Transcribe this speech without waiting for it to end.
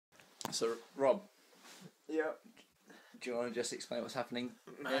So, Rob, Yep. do you want to just explain what's happening?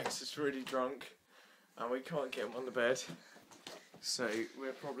 Max is really drunk, and we can't get him on the bed, so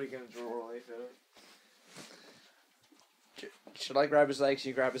we're probably going to draw away from him. Should I grab his legs and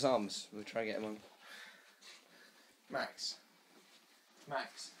you grab his arms? We'll try and get him on. Max.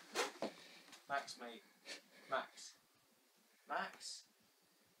 Max. Max, mate. Max. Max.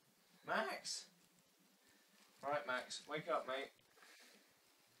 Max. Right, Max. Wake up, mate.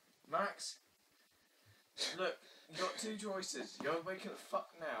 Max. Look, you got two choices. You're waking the fuck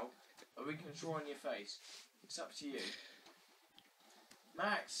now, or we can draw in your face. It's up to you.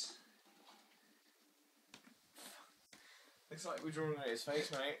 Max. Looks like we're drawing in his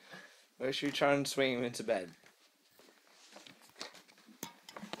face, mate. Or should we try and swing him into bed?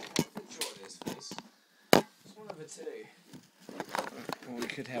 Draw in his face. It's one of the two. Or we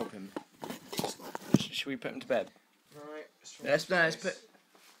could help him. Should we put him to bed? Right. Let's put. Right,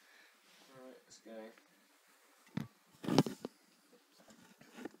 let's go.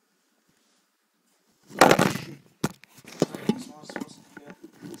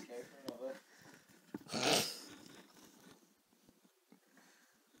 Let's go for another.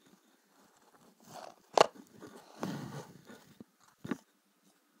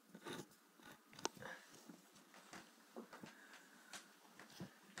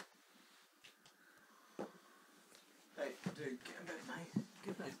 Hey, dude, get in bed, mate. Get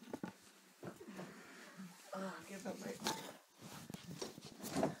in bed. Get in bed, mate.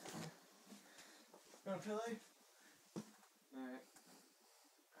 You want a pillow? No.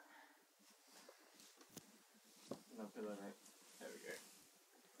 No pillow, mate. There we go.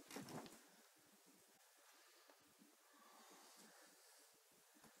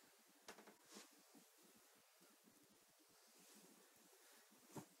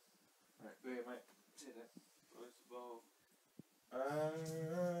 Right, go ahead, mate. Sit there. Where's the bowl? I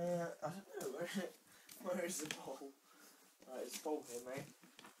don't know. Where is the bowl? Right, there's a bowl here, mate.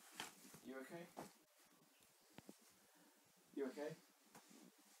 You okay? You okay?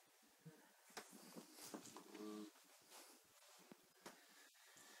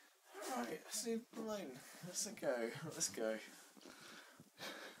 Alright, let's leave him alone. Let's go.